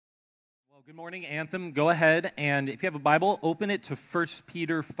Well, good morning, Anthem. Go ahead, and if you have a Bible, open it to 1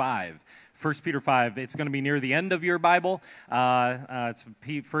 Peter 5. 1 Peter 5. It's going to be near the end of your Bible. It's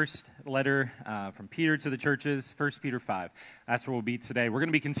the first letter from Peter to the churches, 1 Peter 5. That's where we'll be today. We're going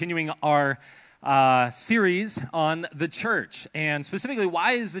to be continuing our series on the church, and specifically,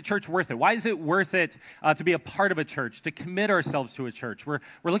 why is the church worth it? Why is it worth it to be a part of a church, to commit ourselves to a church? We're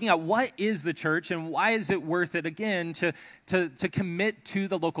looking at what is the church, and why is it worth it, again, to commit to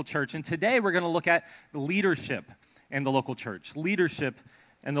the local church. And today, we're going to look at leadership in the local church. Leadership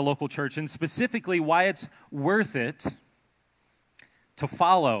in the local church, and specifically, why it's worth it to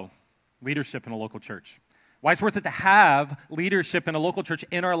follow leadership in a local church. Why it's worth it to have leadership in a local church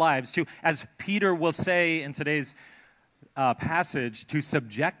in our lives, to, as Peter will say in today's passage, to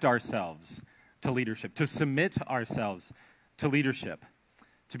subject ourselves to leadership, to submit ourselves to leadership,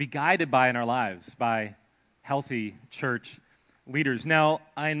 to be guided by in our lives by healthy church leaders. Now,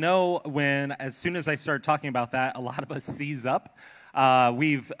 I know as soon as I start talking about that, a lot of us seize up.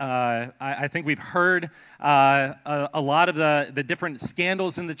 I think we've heard a lot of the different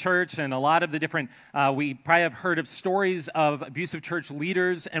scandals in the church, and a lot of the different, we probably have heard of stories of abusive church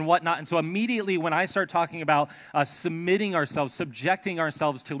leaders and whatnot. And so immediately when I start talking about submitting ourselves, subjecting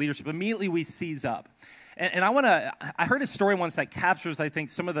ourselves to leadership, immediately we seize up. And I heard a story once that captures, I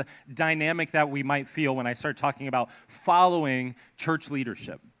think, some of the dynamic that we might feel when I start talking about following church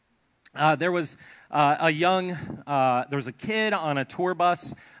leadership. There was a kid on a tour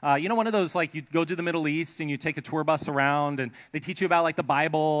bus. One of those, like, you go to the Middle East and you take a tour bus around and they teach you about, like, the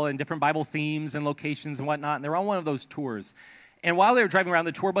Bible and different Bible themes and locations and whatnot. And they're on one of those tours. And while they were driving around,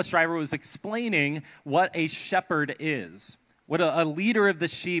 the tour bus driver was explaining what a shepherd is, what a leader of the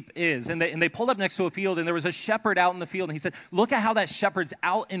sheep is. And they pulled up next to a field, and there was a shepherd out in the field. And he said, look at how that shepherd's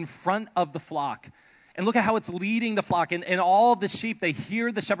out in front of the flock. And look at how it's leading the flock. And all of the sheep, they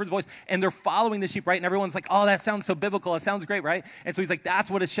hear the shepherd's voice, and they're following the sheep, right? And everyone's like, oh, that sounds so biblical. That sounds great, right? And so he's like,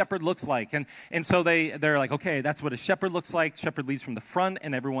 that's what a shepherd looks like. And so they're like, okay, that's what a shepherd looks like. The shepherd leads from the front,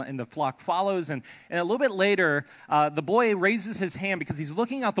 and everyone in the flock follows. And a little bit later, the boy raises his hand because he's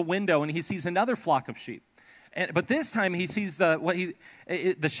looking out the window, and he sees another flock of sheep. But this time, he sees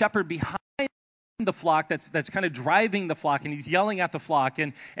the shepherd behind the flock that's kind of driving the flock, and he's yelling at the flock,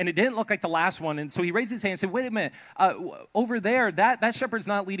 and it didn't look like the last one. And so he raised his hand and said, wait a minute, over there, that shepherd's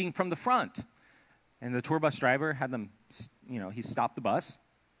not leading from the front. And the tour bus driver had them, he stopped the bus,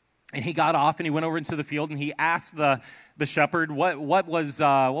 and he got off, and he went over into the field, and he asked the shepherd what was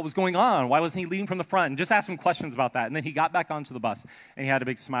going on. Why wasn't he leading from the front? And just asked him questions about that. And then he got back onto the bus, and he had a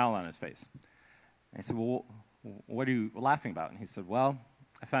big smile on his face. And I said, well, what are you laughing about? And he said, well,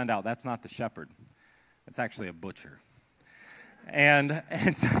 I found out that's not the shepherd. It's actually a butcher. And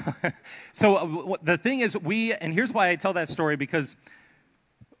so the thing is, and here's why I tell that story, because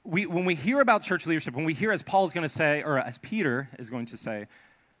when we hear about church leadership, when we hear, as Paul is going to say, or as Peter is going to say,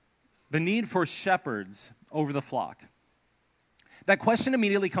 the need for shepherds over the flock, that question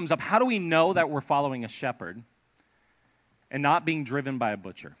immediately comes up: how do we know that we're following a shepherd and not being driven by a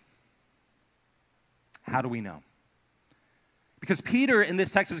butcher? How do we know? Because Peter in this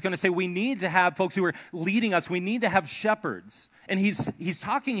text is going to say we need to have folks who are leading us. We need to have shepherds. And he's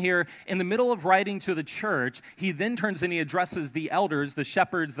talking here in the middle of writing to the church. He then turns and he addresses the elders, the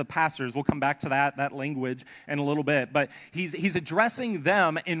shepherds, the pastors. We'll come back to that language in a little bit. But he's addressing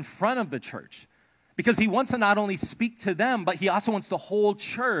them in front of the church, because he wants to not only speak to them, but he also wants the whole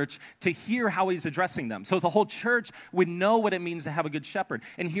church to hear how he's addressing them. So the whole church would know what it means to have a good shepherd.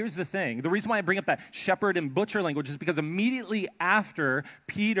 And here's the thing. The reason why I bring up that shepherd and butcher language is because immediately after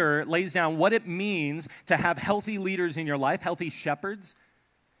Peter lays down what it means to have healthy leaders in your life, healthy shepherds,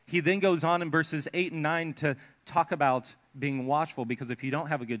 he then goes on in verses 8 and 9 to talk about being watchful, because if you don't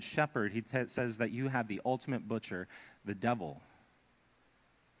have a good shepherd, he says that you have the ultimate butcher, the devil,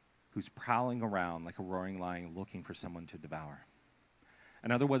 who's prowling around like a roaring lion looking for someone to devour.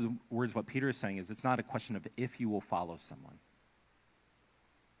 In other words, what Peter is saying is it's not a question of if you will follow someone,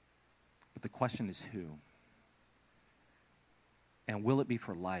 but the question is who. And will it be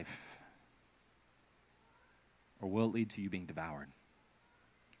for life, or will it lead to you being devoured?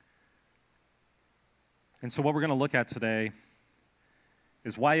 And so what we're going to look at today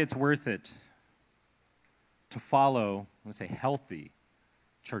is why it's worth it to follow, I'm going to say, healthy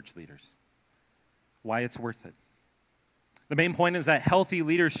church leaders. Why it's worth it. The main point is that healthy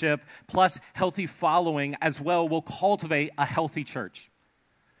leadership plus healthy following as well will cultivate a healthy church.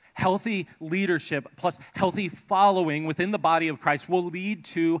 Healthy leadership plus healthy following within the body of Christ will lead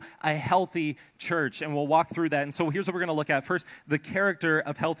to a healthy church, and we'll walk through that. And so here's what we're going to look at. First, the character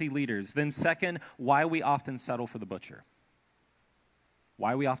of healthy leaders. Then second, why we often settle for the butcher.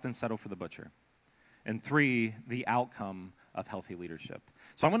 why we often settle for the butcher. And 3, the outcome of healthy leadership.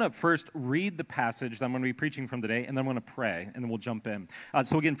 So I'm going to first read the passage that I'm going to be preaching from today, and then I'm going to pray, and then we'll jump in.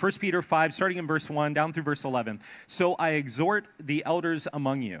 So again, 1 Peter 5, starting in verse 1, down through verse 11. So I exhort the elders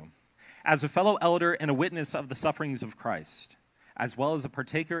among you, as a fellow elder and a witness of the sufferings of Christ, as well as a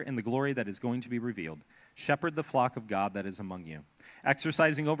partaker in the glory that is going to be revealed. Shepherd the flock of God that is among you,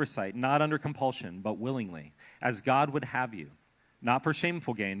 exercising oversight, not under compulsion, but willingly, as God would have you, not for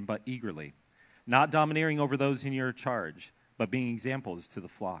shameful gain, but eagerly, not domineering over those in your charge, but being examples to the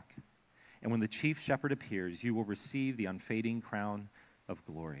flock. And when the chief shepherd appears, you will receive the unfading crown of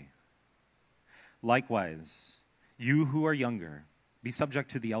glory. Likewise, you who are younger, be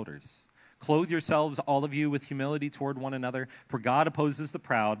subject to the elders. Clothe yourselves, all of you, with humility toward one another, for God opposes the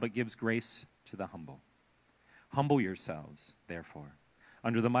proud, but gives grace to the humble. Humble yourselves, therefore,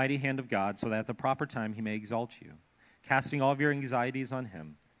 under the mighty hand of God, so that at the proper time he may exalt you, casting all of your anxieties on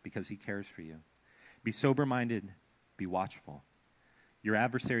him, because he cares for you. Be sober-minded, be watchful. Your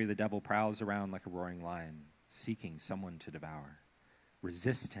adversary, the devil, prowls around like a roaring lion, seeking someone to devour.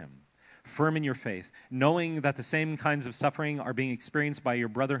 Resist him, firm in your faith, knowing that the same kinds of suffering are being experienced by your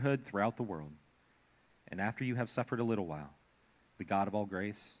brotherhood throughout the world. And after you have suffered a little while, the God of all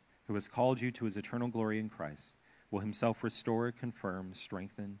grace, who has called you to his eternal glory in Christ, will himself restore, confirm,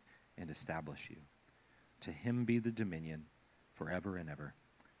 strengthen, and establish you. To him be the dominion forever and ever.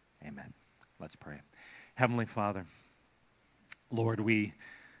 Amen. Let's pray. Heavenly Father, Lord, we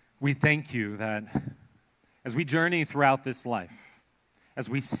thank you that as we journey throughout this life, as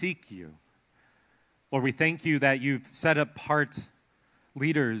we seek you, Lord, we thank you that you've set apart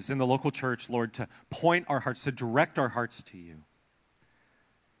leaders in the local church, Lord, to point our hearts, to direct our hearts to you.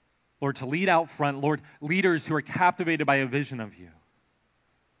 Lord, to lead out front, Lord, leaders who are captivated by a vision of you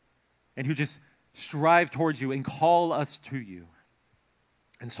and who just strive towards you and call us to you.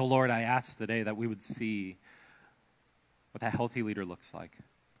 And so, Lord, I ask today that we would see what that healthy leader looks like.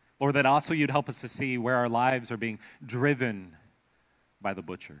 Lord, that also you'd help us to see where our lives are being driven by the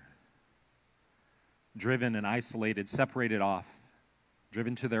butcher. Driven and isolated, separated off,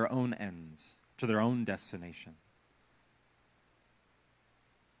 driven to their own ends, to their own destination.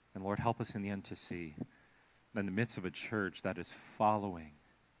 And Lord, help us in the end to see that in the midst of a church that is following,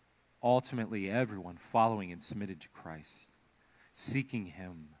 ultimately everyone following and submitted to Christ, seeking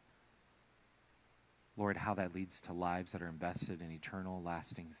him, Lord, how that leads to lives that are invested in eternal,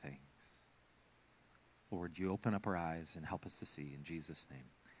 lasting things. Lord, you open up our eyes and help us to see. In Jesus' name,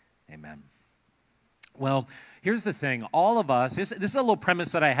 amen. Well, here's the thing. All of us, this is a little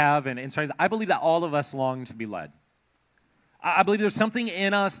premise that I have, and I believe that all of us long to be led. I believe there's something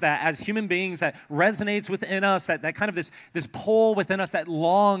in us that as human beings that resonates within us, that kind of this pull within us that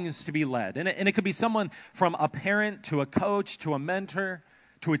longs to be led. And it could be someone from a parent to a coach to a mentor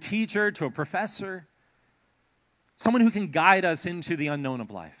to a teacher to a professor, someone who can guide us into the unknown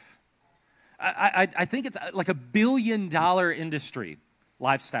of life. I think it's like $1 billion industry,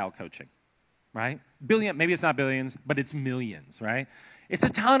 lifestyle coaching, right? Billion, maybe it's not billions, but it's millions, right? It's a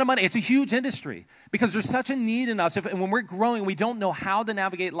ton of money. It's a huge industry because there's such a need in us. And when we're growing, we don't know how to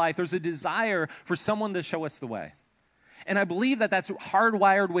navigate life. There's a desire for someone to show us the way. And I believe that that's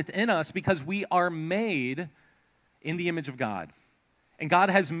hardwired within us because we are made in the image of God. And God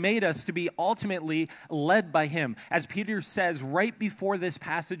has made us to be ultimately led by him. As Peter says right before this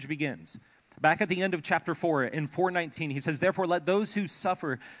passage begins, back at the end of chapter 4, in 4:19, he says, "Therefore let those who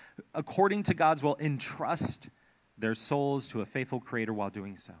suffer according to God's will entrust their souls to a faithful Creator while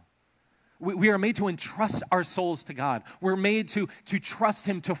doing so." We are made to entrust our souls to God. We're made to trust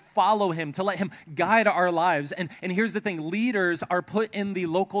him, to follow him, to let him guide our lives. And here's the thing. Leaders are put in the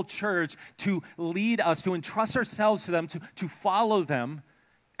local church to lead us, to entrust ourselves to them, to follow them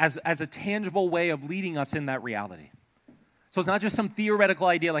as a tangible way of leading us in that reality. So it's not just some theoretical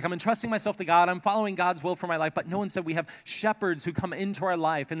idea like I'm entrusting myself to God, I'm following God's will for my life. But no one said we have shepherds who come into our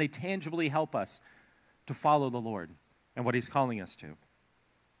life and they tangibly help us to follow the Lord and what he's calling us to.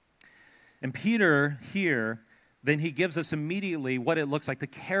 And Peter here, then he gives us immediately what it looks like, the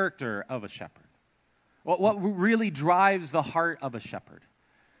character of a shepherd. What really drives the heart of a shepherd.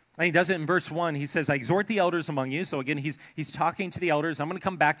 And he does it in verse 1. He says, I exhort the elders among you. So again, he's talking to the elders. I'm going to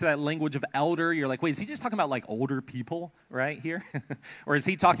come back to that language of elder. You're like, wait, is he just talking about like older people right here? Or is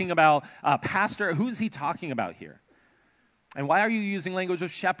he talking about pastor? Who is he talking about here? And why are you using language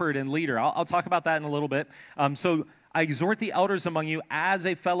of shepherd and leader? I'll talk about that in a little bit. So I exhort the elders among you as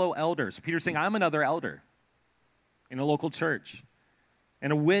a fellow elder. So Peter's saying, I'm another elder in a local church.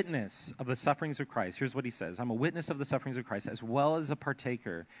 and a witness of the sufferings of Christ. Here's what he says. I'm a witness of the sufferings of Christ as well as a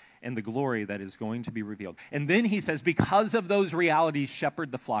partaker in the glory that is going to be revealed. And then he says, because of those realities,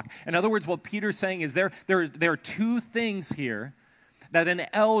 shepherd the flock. In other words, what Peter's saying is there are two things here that an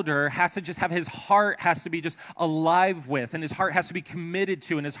elder has to just have, his heart has to be just alive with, and his heart has to be committed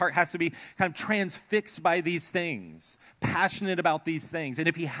to, and his heart has to be kind of transfixed by these things, passionate about these things. And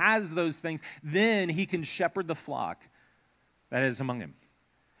if he has those things, then he can shepherd the flock that is among him.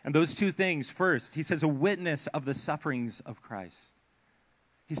 And those two things, first, he says a witness of the sufferings of Christ.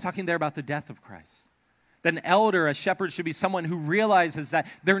 He's talking there about the death of Christ. That an elder, a shepherd, should be someone who realizes that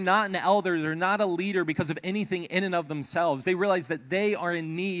they're not an elder, they're not a leader because of anything in and of themselves. They realize that they are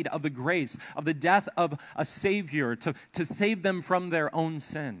in need of the grace, of the death of a Savior to save them from their own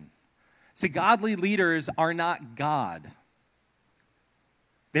sin. See, godly leaders are not God.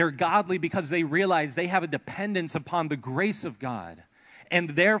 They're godly because they realize they have a dependence upon the grace of God.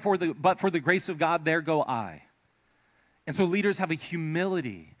 And therefore, but for the grace of God, there go I. And so leaders have a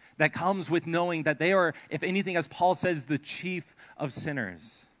humility that comes with knowing that they are, if anything, as Paul says, the chief of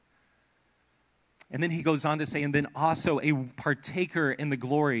sinners. And then he goes on to say, and then also a partaker in the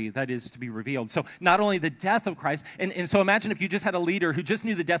glory that is to be revealed. So not only the death of Christ, and so imagine if you just had a leader who just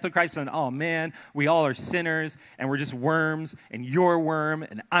knew the death of Christ and, oh man, we all are sinners and we're just worms and you're a worm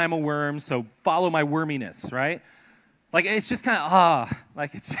and I'm a worm, so follow my worminess, right? Like, it's just kind of,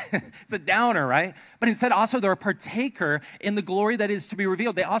 like it's a downer, right? But instead, also, they're a partaker in the glory that is to be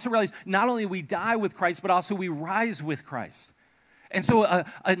revealed. They also realize not only we die with Christ, but also we rise with Christ. And so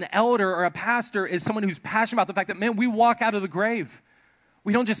an elder or a pastor is someone who's passionate about the fact that, man, we walk out of the grave.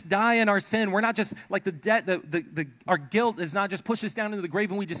 We don't just die in our sin. We're not just like the debt, our guilt is not just push us down into the grave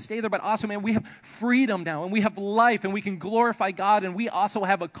and we just stay there, but also, man, we have freedom now and we have life and we can glorify God and we also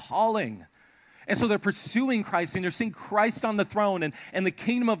have a calling. And so they're pursuing Christ and they're seeing Christ on the throne and the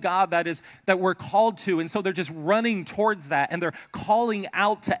kingdom of God that we're called to. And so they're just running towards that and they're calling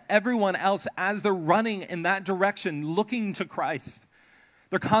out to everyone else as they're running in that direction, looking to Christ.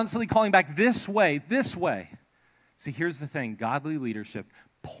 They're constantly calling back this way, this way. See, here's the thing. Godly leadership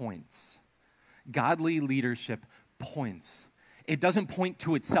points. Godly leadership points. It doesn't point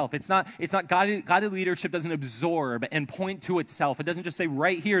to itself. It's not godly leadership doesn't absorb and point to itself. It doesn't just say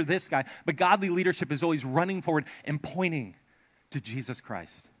right here, this guy. But godly leadership is always running forward and pointing to Jesus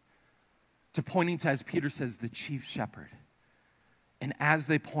Christ. To pointing to, as Peter says, the chief shepherd. And as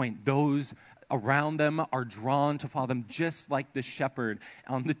they point, those around them are drawn to follow them, just like the shepherd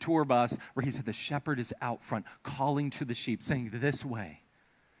on the tour bus where he said the shepherd is out front calling to the sheep, saying this way,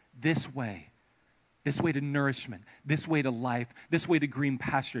 this way. This way to nourishment, this way to life, this way to green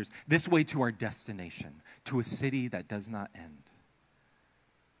pastures, this way to our destination, to a city that does not end.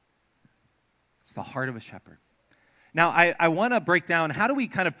 It's the heart of a shepherd. Now, I want to break down, how do we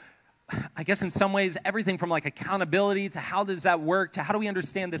kind of, I guess in some ways, everything from like accountability to how does that work, to how do we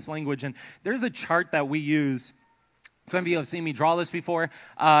understand this language? And there's a chart that we use. Some of you have seen me draw this before,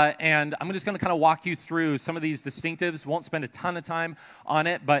 and I'm just going to kind of walk you through some of these distinctives. Won't spend a ton of time on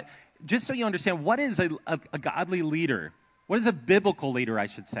it, but just so you understand, what is a godly leader? What is a biblical leader, I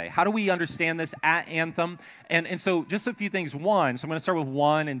should say? How do we understand this at Anthem? And so just a few things. One, so I'm going to start with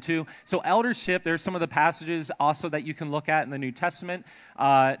 1 and 2. So eldership, there's some of the passages also that you can look at in the New Testament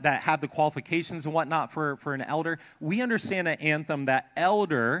that have the qualifications and whatnot for an elder. We understand at Anthem that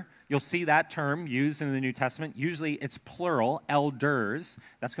elder, you'll see that term used in the New Testament. Usually it's plural, elders.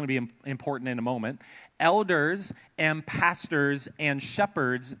 That's going to be important in a moment. Elders and pastors and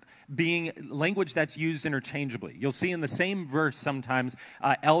shepherds being language that's used interchangeably. You'll see in the same verse sometimes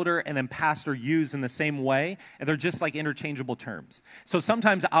elder and then pastor used in the same way, and they're just like interchangeable terms. So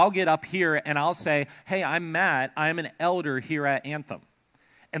sometimes I'll get up here and I'll say, hey, I'm Matt, I'm an elder here at Anthem.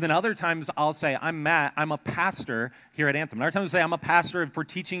 And then other times I'll say, I'm Matt, I'm a pastor here at Anthem. Other times I'll say, I'm a pastor for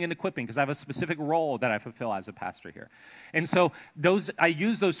teaching and equipping because I have a specific role that I fulfill as a pastor here. And so I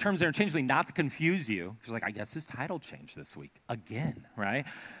use those terms interchangeably not to confuse you. Because like, I guess his title changed this week again, right?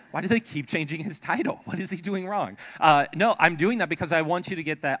 Why do they keep changing his title? What is he doing wrong? No, I'm doing that because I want you to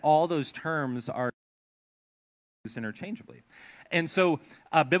get that all those terms are used interchangeably. And so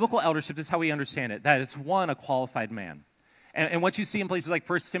biblical eldership is how we understand it, that it's one, a qualified man. And what you see in places like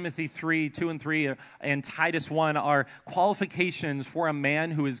 1 Timothy 3, 2 and 3, and Titus 1 are qualifications for a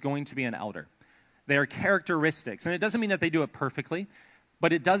man who is going to be an elder. They are characteristics. And it doesn't mean that they do it perfectly,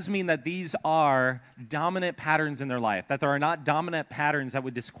 but it does mean that these are dominant patterns in their life, that there are not dominant patterns that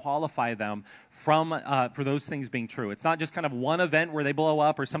would disqualify them from for those things being true. It's not just kind of one event where they blow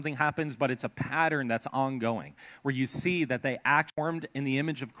up or something happens, but it's a pattern that's ongoing, where you see that they act formed in the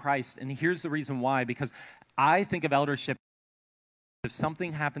image of Christ. And here's the reason why, because I think of eldership If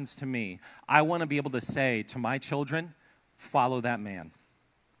something happens to me, I want to be able to say to my children, follow that man.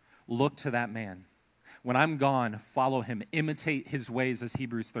 Look to that man. When I'm gone, follow him. Imitate his ways, as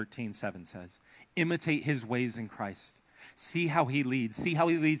Hebrews 13:7 says. Imitate his ways in Christ. See how he leads. See how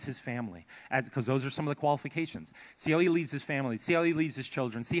he leads his family, because those are some of the qualifications. See how he leads his family. See how he leads his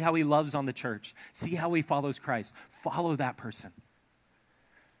children. See how he loves on the church. See how he follows Christ. Follow that person.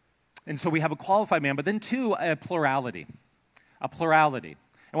 And so we have a qualified man, but then two, a plurality. A plurality.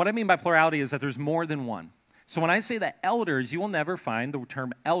 And what I mean by plurality is that there's more than one. So when I say that elders, you will never find the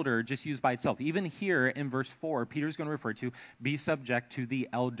term elder just used by itself. Even here in verse 4, Peter's going to refer to be subject to the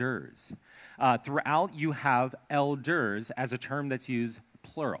elders. Throughout, you have elders as a term that's used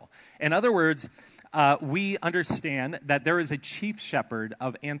plural. In other words, we understand that there is a chief shepherd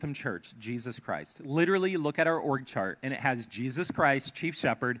of Anthem Church, Jesus Christ. Literally, look at our org chart, and it has Jesus Christ, chief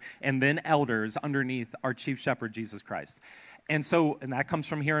shepherd, and then elders underneath our chief shepherd, Jesus Christ. And that comes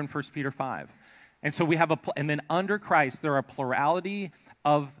from here in 1 Peter 5. And so we have and then under Christ, there are a plurality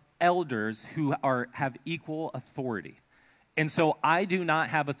of elders who have equal authority. And so I do not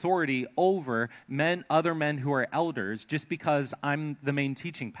have authority over other men who are elders just because I'm the main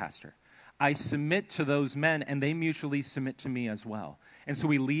teaching pastor. I submit to those men, and they mutually submit to me as well. And so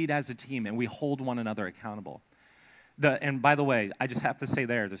we lead as a team, and we hold one another accountable. And by the way, I just have to say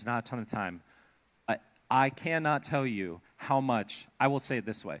there's not a ton of time. I cannot tell you how much, I will say it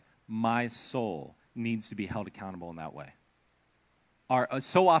this way, my soul needs to be held accountable in that way.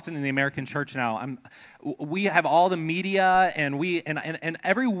 So often in the American church now, we have all the media, and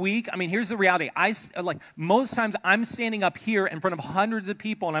every week, I mean, here's the reality. Most times I'm standing up here in front of hundreds of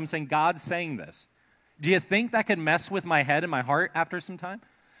people, and I'm saying, God's saying this. Do you think that could mess with my head and my heart after some time?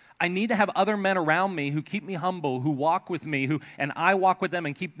 I need to have other men around me who keep me humble, who walk with me, and I walk with them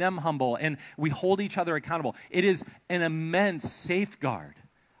and keep them humble, and we hold each other accountable. It is an immense safeguard.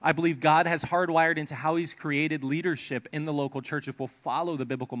 I believe God has hardwired into how he's created leadership in the local church if we'll follow the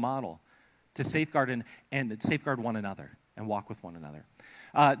biblical model to safeguard and safeguard one another and walk with one another.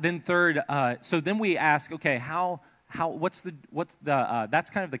 Then third, so then we ask, okay, what's that's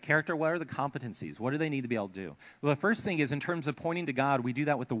kind of the character. What are the competencies? What do they need to be able to do? Well, the first thing is in terms of pointing to God, we do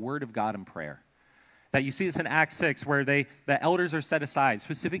that with the word of God and prayer. That you see this in Acts 6, where the elders are set aside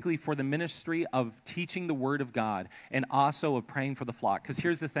specifically for the ministry of teaching the word of God and also of praying for the flock. Because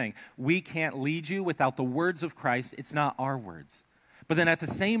here's the thing, we can't lead you without the words of Christ. It's not our words. But then at the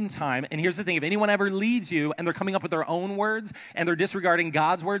same time, and here's the thing, if anyone ever leads you and they're coming up with their own words and they're disregarding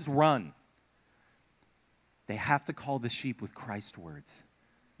God's words, run. They have to call the sheep with Christ's words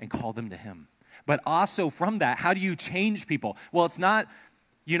and call them to him. But also from that, how do you change people? Well, it's not,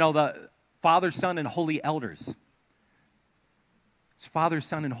 the Father, Son, and Holy Elders. It's Father,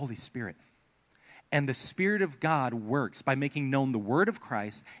 Son, and Holy Spirit. And the Spirit of God works by making known the word of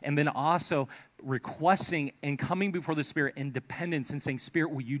Christ and then also requesting and coming before the Spirit in dependence and saying,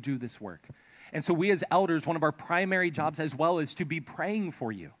 Spirit, will you do this work? And so we as elders, one of our primary jobs as well is to be praying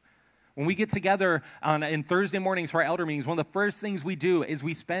for you. When we get together in Thursday mornings for our elder meetings, one of the first things we do is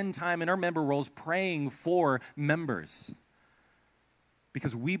we spend time in our member roles praying for members.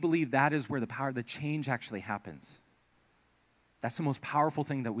 Because we believe that is where the change actually happens. That's the most powerful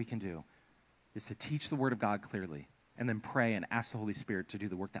thing that we can do, is to teach the word of God clearly and then pray and ask the Holy Spirit to do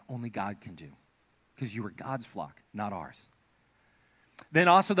the work that only God can do. Because you are God's flock, not ours. Then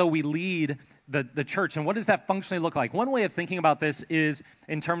also, though, we lead the church. And what does that functionally look like? One way of thinking about this is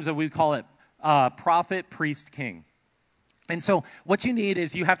in terms of, we call it prophet, priest, king. And so what you need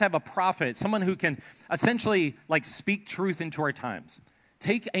is you have to have a prophet, someone who can essentially speak truth into our times.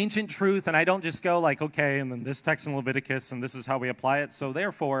 Take ancient truth, and I don't just go okay, and then this text in Leviticus, and this is how we apply it, so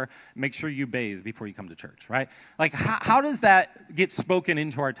therefore, make sure you bathe before you come to church, right? How does that get spoken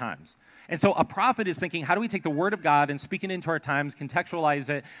into our times? And so a prophet is thinking, how do we take the word of God and speak it into our times, contextualize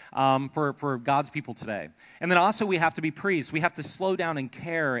it for God's people today? And then also we have to be priests. We have to slow down and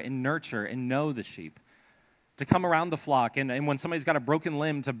care and nurture and know the sheep, to come around the flock, and when somebody's got a broken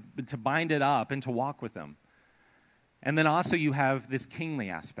limb, to bind it up and to walk with them. And then also you have this kingly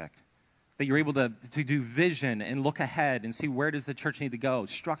aspect, that you're able to do vision and look ahead and see where does the church need to go,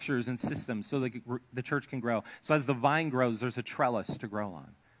 structures and systems so that the church can grow. So as the vine grows, there's a trellis to grow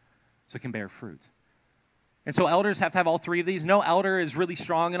on so it can bear fruit. And so elders have to have all three of these. No elder is really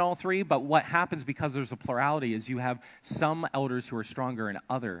strong in all three, but what happens because there's a plurality is you have some elders who are stronger than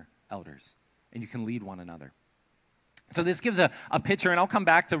other elders, and you can lead one another. So this gives a picture, and I'll come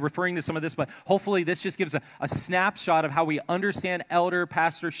back to referring to some of this, but hopefully this just gives a snapshot of how we understand elder,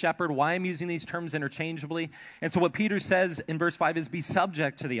 pastor, shepherd, why I'm using these terms interchangeably. And so what Peter says in verse 5 is be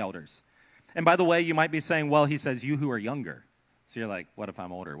subject to the elders. And by the way, you might be saying, well, he says, you who are younger. So you're like, what if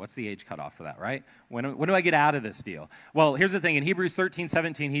I'm older? What's the age cutoff for that, right? When do I get out of this deal? Well, here's the thing. In Hebrews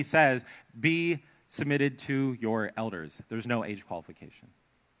 13:17, he says, be submitted to your elders. There's no age qualification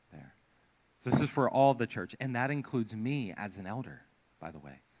there. So this is for all of the church, and that includes me as an elder, by the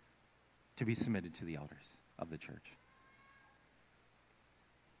way, to be submitted to the elders of the church.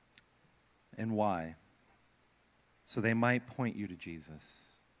 And why? So they might point you to Jesus.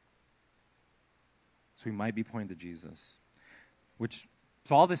 So we might be pointed to Jesus.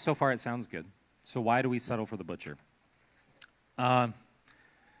 So all this so far, it sounds good. So why do we settle for the butcher?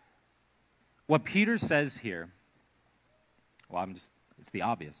 What Peter says here, it's the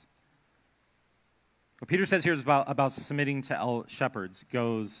obvious. What Peter says here is about submitting to shepherds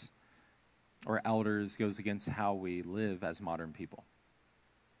or elders goes against how we live as modern people.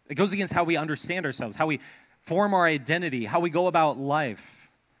 It goes against how we understand ourselves, how we form our identity, how we go about life.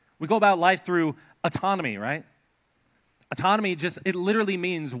 We go about life through autonomy, right? Autonomy it literally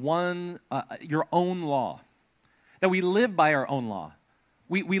means your own law. That we live by our own law.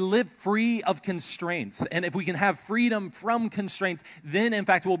 We live free of constraints. And if we can have freedom from constraints, then in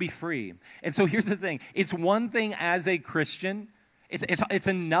fact we'll be free. And so here's the thing. It's one thing as a Christian. It's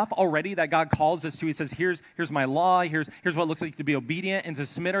enough already that God calls us to. He says, here's my law. Here's what it looks like to be obedient and to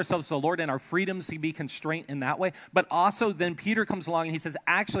submit ourselves to the Lord and our freedoms to be constrained in that way. But also then Peter comes along and he says,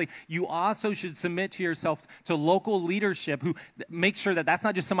 actually, you also should submit to yourself to local leadership who make sure that that's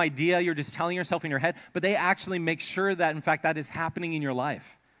not just some idea you're just telling yourself in your head, but they actually make sure that, in fact, that is happening in your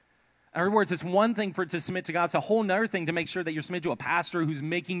life. In other words, it's one thing to submit to God. It's a whole other thing to make sure that you're submitted to a pastor who's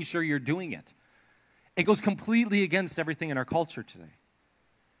making sure you're doing it. It goes completely against everything in our culture today.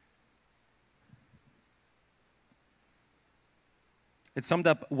 It summed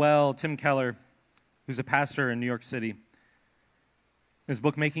up well, Tim Keller, who's a pastor in New York City. In his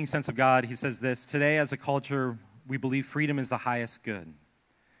book, Making Sense of God, he says this: today as a culture, we believe freedom is the highest good,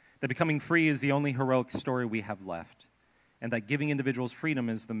 that becoming free is the only heroic story we have left, and that giving individuals freedom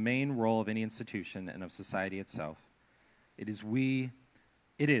is the main role of any institution and of society itself. It is, we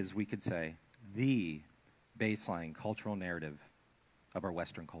could say, the baseline cultural narrative of our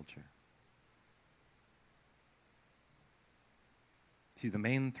Western culture. See, the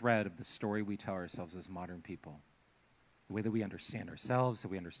main thread of the story we tell ourselves as modern people, the way that we understand ourselves, that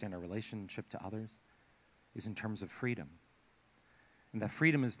we understand our relationship to others, is in terms of freedom. And that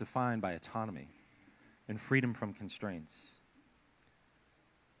freedom is defined by autonomy and freedom from constraints.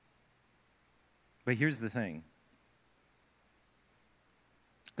 But here's the thing.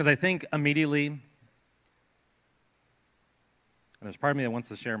 Because I think immediately, and there's part of me that wants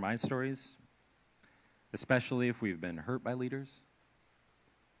to share my stories, especially if we've been hurt by leaders.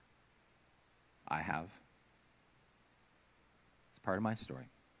 I have. It's part of my story.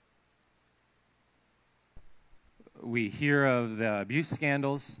 We hear of the abuse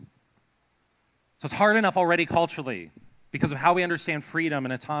scandals. So it's hard enough already culturally because of how we understand freedom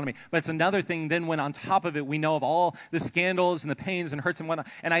and autonomy. But it's another thing then when on top of it we know of all the scandals and the pains and hurts and whatnot.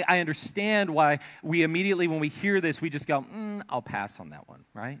 And I understand why we immediately, when we hear this, we just go, I'll pass on that one,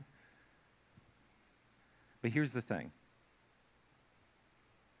 right? But here's the thing.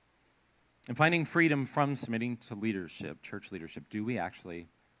 In finding freedom from submitting to leadership, church leadership, do we actually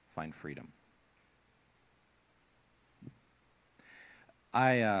find freedom?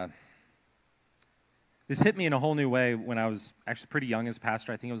 This hit me in a whole new way when I was actually pretty young as a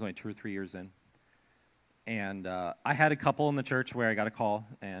pastor. I think I was only 2 or 3 years in. And I had a couple in the church where I got a call,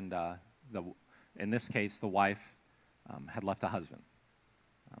 and in this case, the wife had left the husband.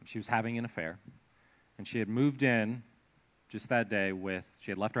 She was having an affair, and she had moved in just that day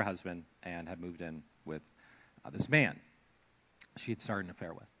she had left her husband and had moved in with this man she had started an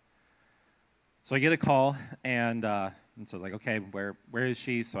affair with. So I get a call, and so I was like, okay, where is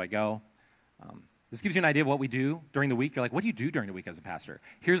she? So I go. This gives you an idea of what we do during the week. You're like, what do you do during the week as a pastor?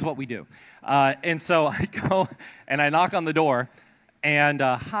 Here's what we do. And so I go, and I knock on the door, and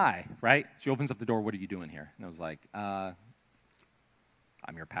hi, right? She opens up the door. What are you doing here? And I was like, I'm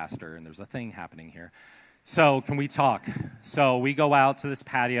your pastor, and there's a thing happening here. So can we talk? So we go out to this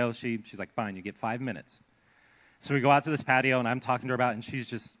patio. She's like, fine, you get 5 minutes. So we go out to this patio, and I'm talking to her about it, and she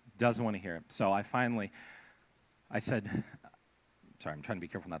just doesn't want to hear it. So I said, sorry, I'm trying to be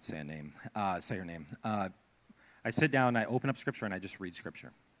careful not to say her name. I sit down, and I open up Scripture, and I just read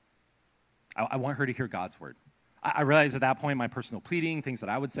Scripture. I want her to hear God's word. I realized at that point my personal pleading, things that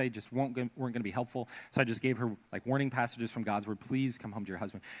I would say just weren't going to be helpful. So I just gave her like warning passages from God's word. Please come home to your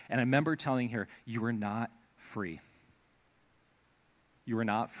husband. And I remember telling her, you are not free. You are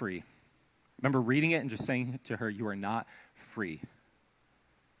not free. I remember reading it and just saying to her, you are not free.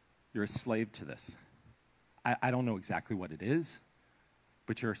 You're a slave to this. I don't know exactly what it is,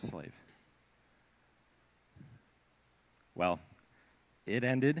 but you're a slave. Well, it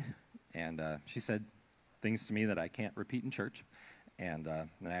ended, and she said things to me that I can't repeat in church. And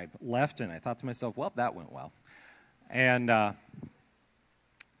then I left, and I thought to myself, well, that went well. And then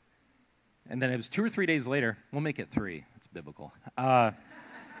it was 2 or 3 days later. We'll make it 3. It's biblical. I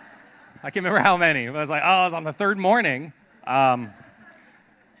can't remember how many. I was like, oh, it was on the 3rd morning. All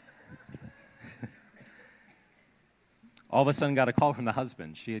of a sudden got a call from the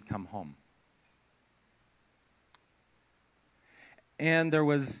husband. She had come home. And there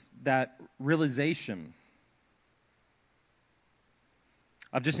was that realization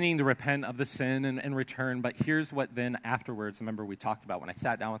of just needing to repent of the sin and return. But here's what then afterwards, remember we talked about when I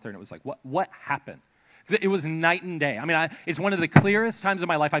sat down with her, and it was like, what happened? It was night and day. I mean, it's one of the clearest times of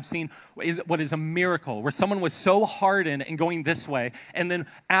my life I've seen what is a miracle, where someone was so hardened and going this way, and then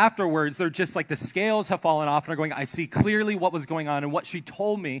afterwards, they're just like the scales have fallen off, and they're going, I see clearly what was going on, and what she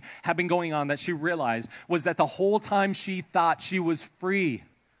told me had been going on that she realized was that the whole time she thought she was free.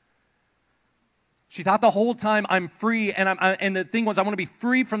 She thought the whole time, I'm free, and the thing was, I want to be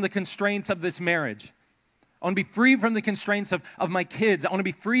free from the constraints of this marriage. I want to be free from the constraints of my kids. I want to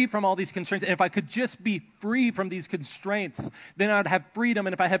be free from all these constraints. And if I could just be free from these constraints, then I'd have freedom.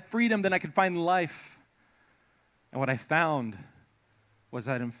 And if I had freedom, then I could find life. And what I found was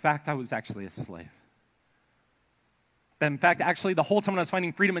that, in fact, I was actually a slave. That, in fact, actually, the whole time when I was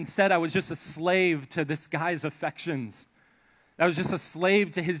finding freedom, instead, I was just a slave to this guy's affections. I was just a slave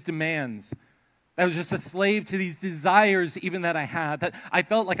to his demands. I was just a slave to these desires even that I had, that I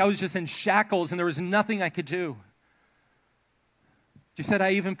felt like I was just in shackles and there was nothing I could do. She said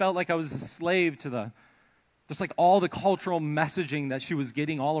I even felt like I was a slave to just like all the cultural messaging that she was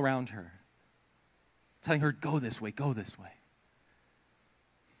getting all around her, telling her, go this way, go this way.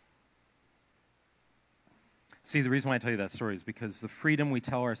 See, the reason why I tell you that story is because the freedom we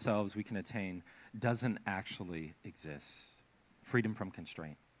tell ourselves we can attain doesn't actually exist. Freedom from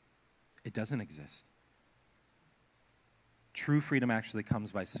constraint. It doesn't exist. True freedom actually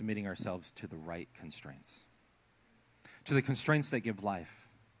comes by submitting ourselves to the right constraints, to the constraints that give life.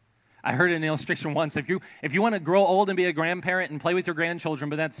 I heard an illustration once. If you want to grow old and be a grandparent and play with your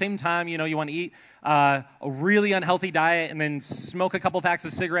grandchildren, but at the same time, you want to eat a really unhealthy diet and then smoke a couple packs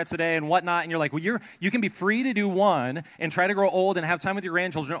of cigarettes a day and whatnot, and you're like, well, you can be free to do one and try to grow old and have time with your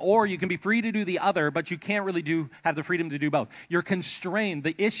grandchildren, or you can be free to do the other, but you can't really have the freedom to do both. You're constrained.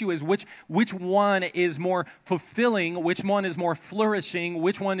 The issue is which one is more fulfilling, which one is more flourishing,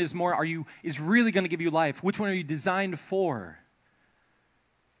 which one is really going to give you life, which one are you designed for?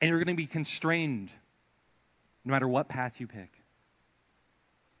 And you're going to be constrained no matter what path you pick.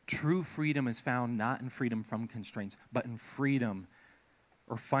 True freedom is found not in freedom from constraints, but in freedom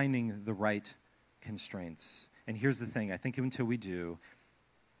or finding the right constraints. And here's the thing. I think until we do,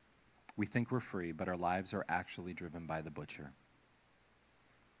 we think we're free, but our lives are actually driven by the butcher.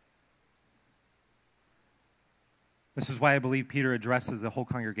 This is why I believe Peter addresses the whole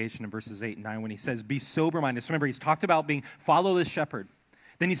congregation in verses 8 and 9 when he says, be sober-minded. So remember, he's talked about follow the shepherd.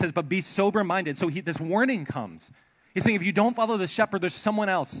 Then he says, but be sober-minded. So this warning comes. He's saying, if you don't follow the shepherd, there's someone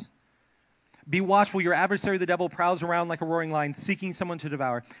else. Be watchful. Your adversary, the devil, prowls around like a roaring lion, seeking someone to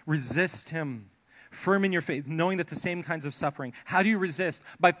devour. Resist him. Firm in your faith, knowing that the same kinds of suffering. How do you resist?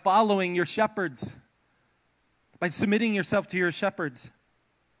 By following your shepherds. By submitting yourself to your shepherds.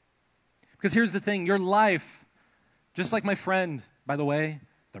 Because here's the thing. Your life, just like my friend, by the way,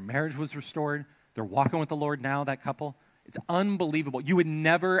 their marriage was restored. They're walking with the Lord now, that couple. It's unbelievable. You would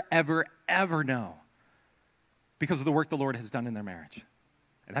never, ever, ever know because of the work the Lord has done in their marriage.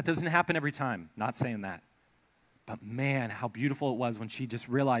 And that doesn't happen every time. Not saying that. But man, how beautiful it was when she just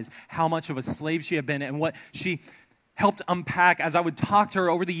realized how much of a slave she had been and what she helped unpack as I would talk to her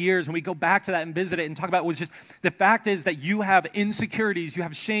over the years, and we go back to that and visit it and talk about it, was just the fact is that you have insecurities, you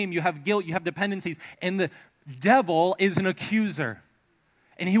have shame, you have guilt, you have dependencies, and the devil is an accuser.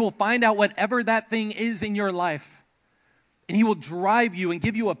 And he will find out whatever that thing is in your life. And he will drive you and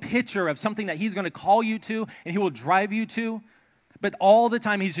give you a picture of something that he's going to call you to, and he will drive you to. But all the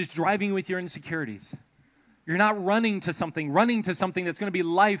time, he's just driving you with your insecurities. You're not running to something that's going to be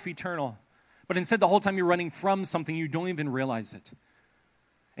life eternal. But instead, the whole time you're running from something, you don't even realize it.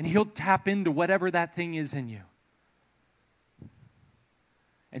 And he'll tap into whatever that thing is in you.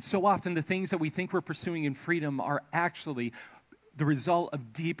 And so often, the things that we think we're pursuing in freedom are actually the result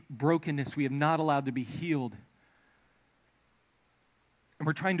of deep brokenness we have not allowed to be healed. And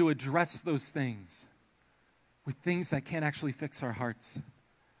we're trying to address those things with things that can't actually fix our hearts.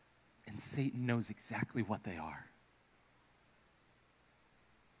 And Satan knows exactly what they are.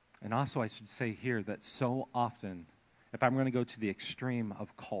 And also I should say here that so often, if I'm going to go to the extreme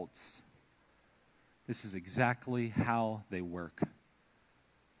of cults, this is exactly how they work.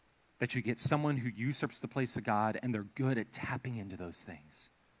 That you get someone who usurps the place of God, and they're good at tapping into those things.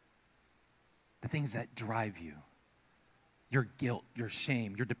 The things that drive you. Your guilt, your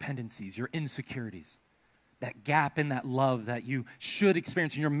shame, your dependencies, your insecurities. That gap in that love that you should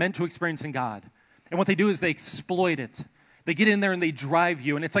experience and you're meant to experience in God. And what they do is they exploit it. They get in there and they drive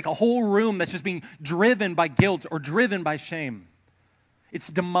you. And it's like a whole room that's just being driven by guilt or driven by shame. It's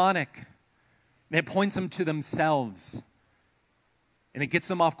demonic. And it points them to themselves. And it gets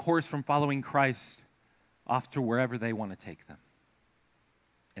them off course from following Christ off to wherever they want to take them.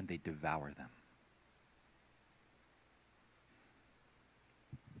 And they devour them.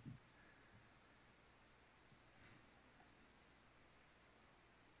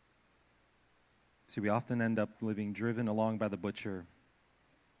 See, we often end up living driven along by the butcher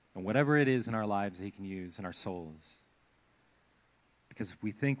and whatever it is in our lives that he can use in our souls. Because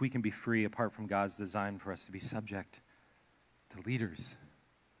we think we can be free apart from God's design for us to be subject to leaders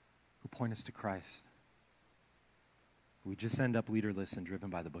who point us to Christ. We just end up leaderless and driven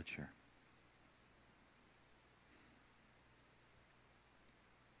by the butcher.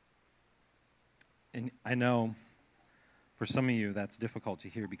 And I know for some of you that's difficult to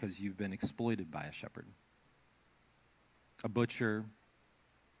hear because you've been exploited by a shepherd. A butcher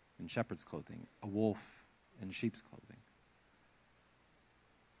in shepherd's clothing, a wolf in sheep's clothing.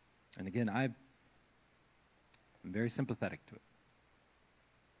 And again, I'm very sympathetic to it.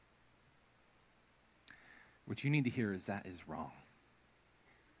 What you need to hear is that is wrong.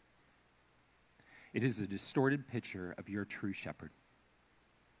 It is a distorted picture of your true shepherd.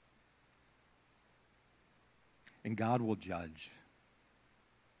 And God will judge.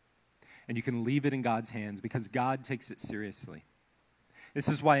 And you can leave it in God's hands because God takes it seriously. This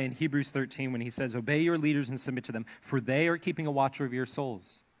is why in Hebrews 13, when he says, obey your leaders and submit to them, for they are keeping a watch over your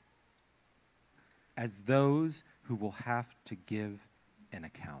souls, as those who will have to give an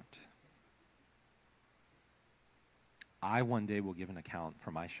account. I one day will give an account for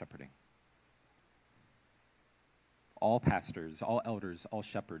my shepherding. All pastors, all elders, all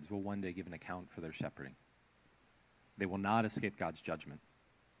shepherds will one day give an account for their shepherding. They will not escape God's judgment.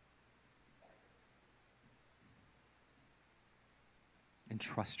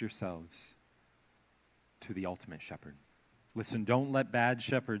 Entrust yourselves to the ultimate shepherd. Listen, don't let bad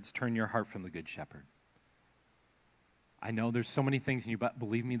shepherds turn your heart from the good shepherd. I know there's so many things in you, but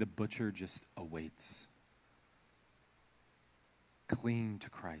believe me, the butcher just awaits. Cling to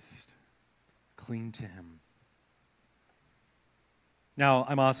Christ. Cling to him. Now,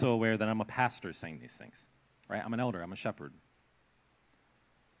 I'm also aware that I'm a pastor saying these things. Right? I'm an elder. I'm a shepherd.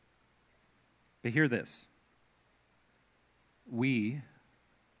 But hear this. We,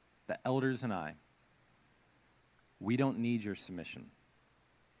 the elders and I, we don't need your submission.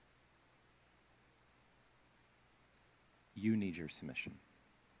 You need your submission.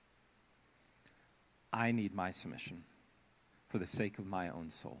 I need my submission for the sake of my own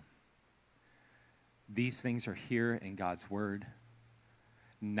soul. These things are here in God's word.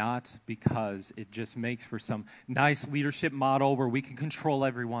 Not because it just makes for some nice leadership model where we can control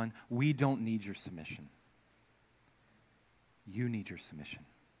everyone. We don't need your submission. You need your submission.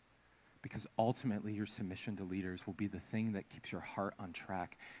 Because ultimately your submission to leaders will be the thing that keeps your heart on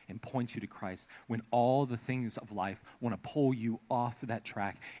track and points you to Christ when all the things of life want to pull you off that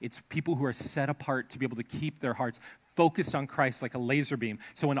track. It's people who are set apart to be able to keep their hearts focused on Christ like a laser beam.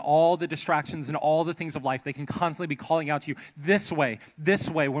 So in all the distractions and all the things of life, they can constantly be calling out to you this way,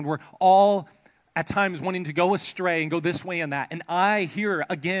 when we're all at times wanting to go astray and go this way and that. And I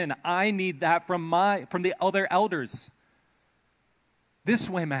need that from the other elders. This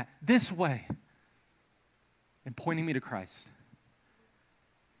way, Matt, this way. And pointing me to Christ.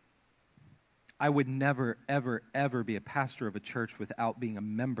 I would never, ever, ever be a pastor of a church without being a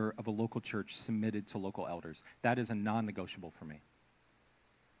member of a local church submitted to local elders. That is a non-negotiable for me.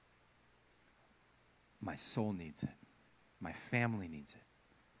 My soul needs it. My family needs it.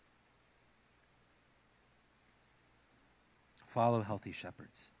 Follow healthy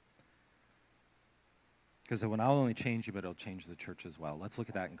shepherds. Because it will not only change you, but it'll change the church as well. Let's look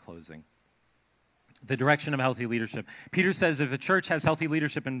at that in closing. The direction of healthy leadership. Peter says if a church has healthy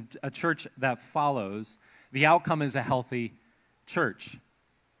leadership and a church that follows, the outcome is a healthy church.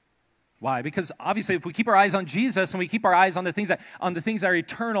 Why? Because obviously if we keep our eyes on Jesus and we keep our eyes on the things that are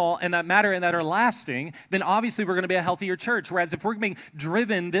eternal and that matter and that are lasting, then obviously we're going to be a healthier church. Whereas if we're being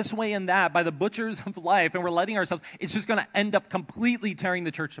driven this way and that by the butchers of life and we're letting ourselves, it's just going to end up completely tearing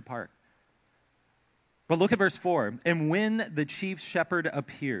the church apart. But look at verse 4. And when the chief shepherd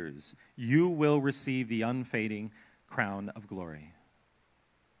appears, you will receive the unfading crown of glory.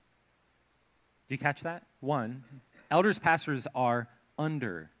 Do you catch that? 1, elders, pastors are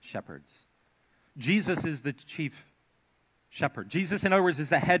under shepherds. Jesus is the chief shepherd. Jesus, in other words, is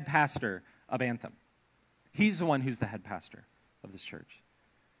the head pastor of Anthem. He's the one who's the head pastor of this church.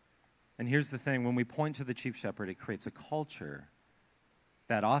 And here's the thing. When we point to the chief shepherd, it creates a culture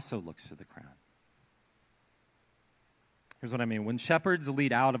that also looks to the crown. Here's what I mean. When shepherds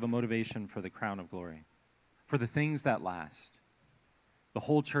lead out of a motivation for the crown of glory, for the things that last, the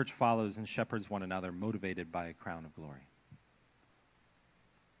whole church follows and shepherds one another, motivated by a crown of glory.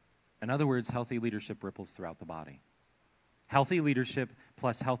 In other words, healthy leadership ripples throughout the body. Healthy leadership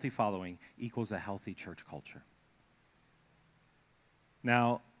plus healthy following equals a healthy church culture.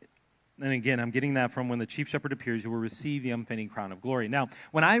 Now, and again, I'm getting that from when the chief shepherd appears, you will receive the unfading crown of glory. Now,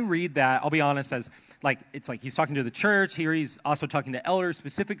 when I read that, I'll be honest, it's like he's talking to the church. Here he's also talking to elders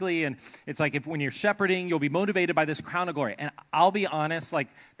specifically. And it's like when you're shepherding, you'll be motivated by this crown of glory. And I'll be honest, like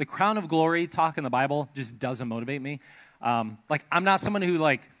the crown of glory talk in the Bible just doesn't motivate me. I'm not someone who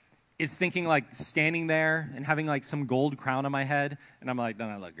is thinking standing there and having some gold crown on my head. And I'm like, don't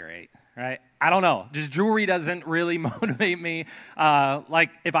I look great? Right? I don't know. Just jewelry doesn't really motivate me.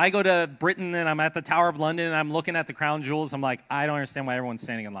 If I go to Britain and I'm at the Tower of London and I'm looking at the crown jewels, I'm like, I don't understand why everyone's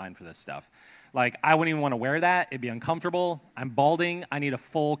standing in line for this stuff. I wouldn't even want to wear that. It'd be uncomfortable. I'm balding. I need a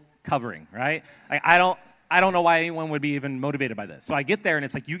full covering, right? I don't know why anyone would be even motivated by this. So I get there and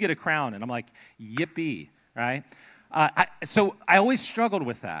it's like, you get a crown. And I'm like, yippee, right? So I always struggled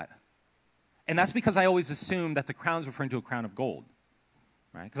with that. And that's because I always assumed that the crown's referring to a crown of gold.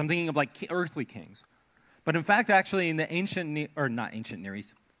 Right? Because I'm thinking of earthly kings. But in fact, actually, in the Near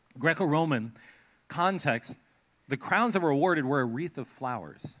East, Greco-Roman context, the crowns that were awarded were a wreath of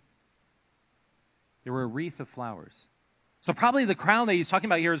flowers. They were a wreath of flowers. So probably the crown that he's talking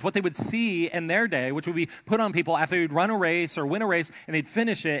about here is what they would see in their day, which would be put on people after they'd run a race or win a race, and they'd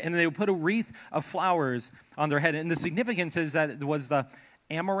finish it, and they would put a wreath of flowers on their head. And the significance is that it was the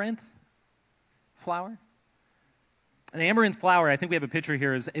amaranth flower. An amaranth flower, I think we have a picture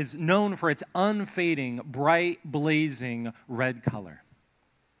here, is known for its unfading, bright, blazing red color.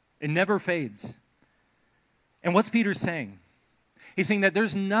 It never fades. And what's Peter saying? He's saying that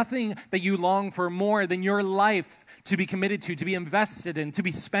there's nothing that you long for more than your life to be committed to be invested in, to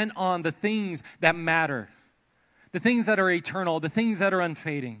be spent on the things that matter, the things that are eternal, the things that are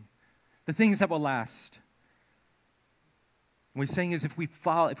unfading, the things that will last. What he's saying is if we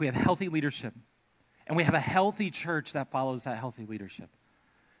have healthy leadership, and we have a healthy church that follows that healthy leadership,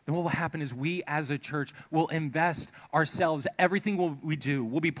 then what will happen is we as a church will invest ourselves. Everything we do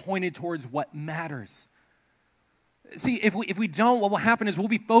will be pointed towards what matters. See, if we don't, what will happen is we'll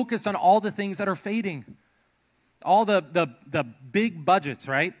be focused on all the things that are fading. All the big budgets,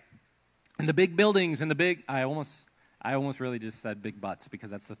 right? And the big buildings and the big, I almost really just said big butts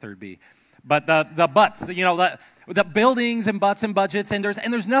because that's the third B. But the butts, the buildings and butts and budgets, and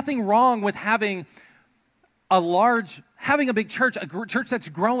there's nothing wrong with having a big church, a church that's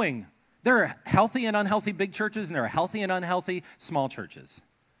growing. There are healthy and unhealthy big churches, and there are healthy and unhealthy small churches.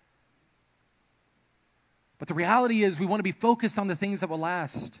 But the reality is we want to be focused on the things that will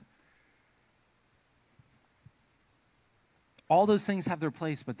last. All those things have their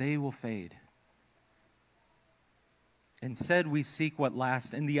place, but they will fade. Instead, we seek what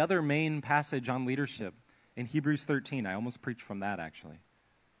lasts. In the other main passage on leadership, in Hebrews 13, I almost preached from that actually.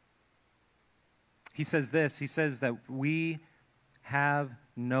 He says this, he says that we have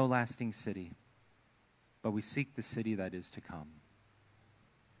no lasting city, but we seek the city that is to come.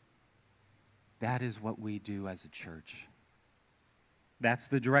 That is what we do as a church. That's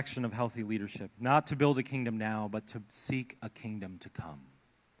the direction of healthy leadership. Not to build a kingdom now, but to seek a kingdom to come.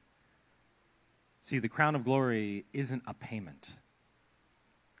 See, the crown of glory isn't a payment.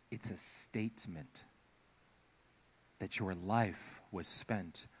 It's a statement that your life was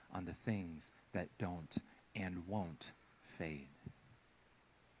spent on the things that don't and won't fade.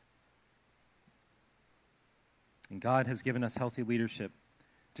 And God has given us healthy leadership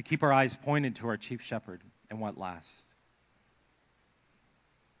to keep our eyes pointed to our chief shepherd and what lasts.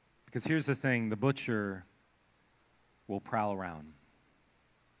 Because here's the thing, the butcher will prowl around.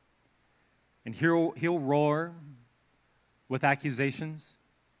 And he'll roar with accusations.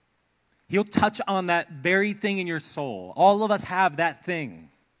 He'll touch on that very thing in your soul. All of us have that thing.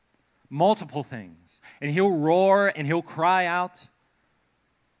 Multiple things. And he'll roar and he'll cry out.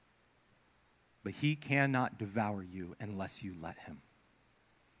 But he cannot devour you unless you let him.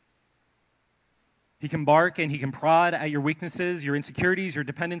 He can bark and he can prod at your weaknesses, your insecurities, your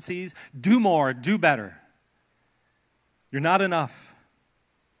dependencies. Do more, do better. You're not enough.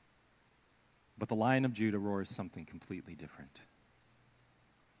 But the Lion of Judah roars something completely different.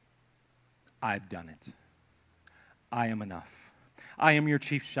 I've done it. I am enough. I am your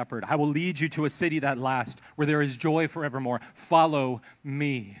chief shepherd. I will lead you to a city that lasts, where there is joy forevermore. Follow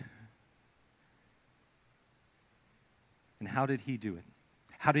me. And how did he do it?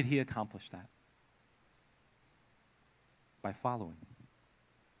 How did he accomplish that? By following.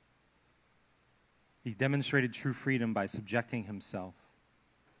 He demonstrated true freedom by subjecting himself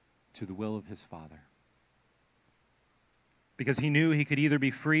to the will of his Father. Because he knew he could either be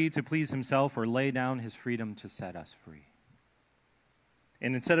free to please himself or lay down his freedom to set us free.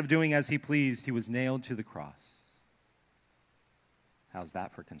 And instead of doing as he pleased, he was nailed to the cross. How's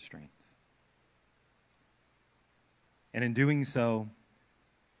that for constraint? And in doing so,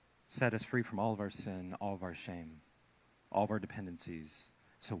 set us free from all of our sin, all of our shame, all of our dependencies,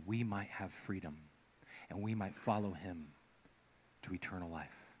 so we might have freedom and we might follow him to eternal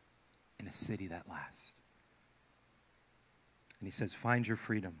life in a city that lasts. And he says, find your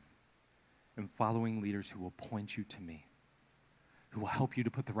freedom in following leaders who will point you to me, who will help you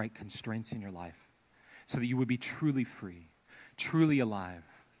to put the right constraints in your life so that you would be truly free, truly alive,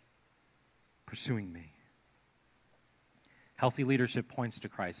 pursuing me. Healthy leadership points to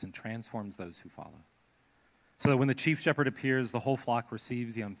Christ and transforms those who follow, so that when the chief shepherd appears, the whole flock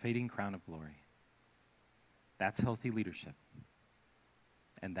receives the unfading crown of glory. That's healthy leadership,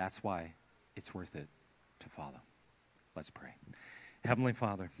 and that's why it's worth it to follow. Let's pray. Heavenly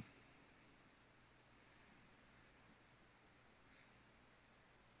Father,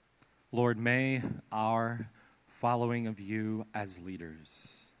 Lord, may our following of you as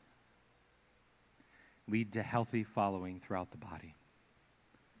leaders lead to healthy following throughout the body.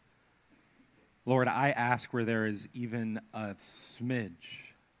 Lord, I ask where there is even a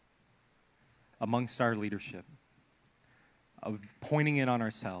smidge amongst our leadership of pointing in on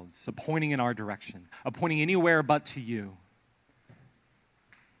ourselves, of pointing in our direction, of pointing anywhere but to you.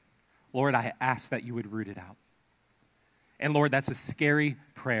 Lord, I ask that you would root it out. And Lord, that's a scary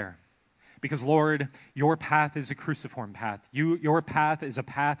prayer. Because, Lord, your path is a cruciform path. Your path is a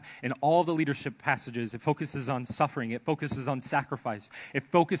path in all the leadership passages. It focuses on suffering. It focuses on sacrifice. It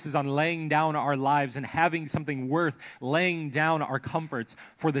focuses on laying down our lives and having something worth laying down our comforts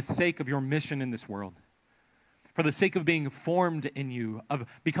for the sake of your mission in this world. For the sake of being formed in you, of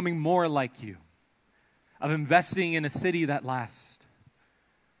becoming more like you, of investing in a city that lasts.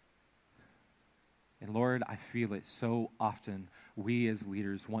 And Lord, I feel it so often. We as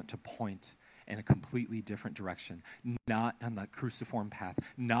leaders want to point in a completely different direction, not on the cruciform path,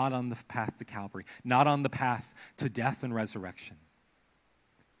 not on the path to Calvary, not on the path to death and resurrection.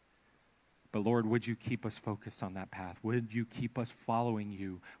 But Lord, would you keep us focused on that path? Would you keep us following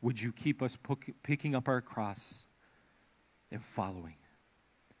you? Would you keep us picking up our cross and following?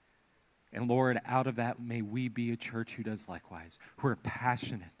 And Lord, out of that, may we be a church who does likewise, who are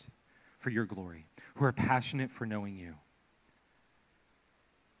passionate for your glory, who are passionate for knowing you.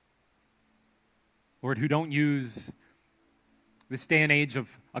 Lord, who don't use this day and age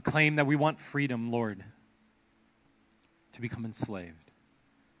of a claim that we want freedom, Lord, to become enslaved.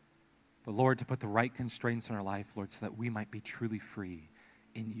 But Lord, to put the right constraints in our life, Lord, so that we might be truly free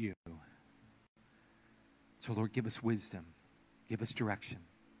in you. So Lord, give us wisdom. Give us direction.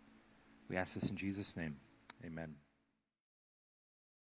 We ask this in Jesus' name. Amen.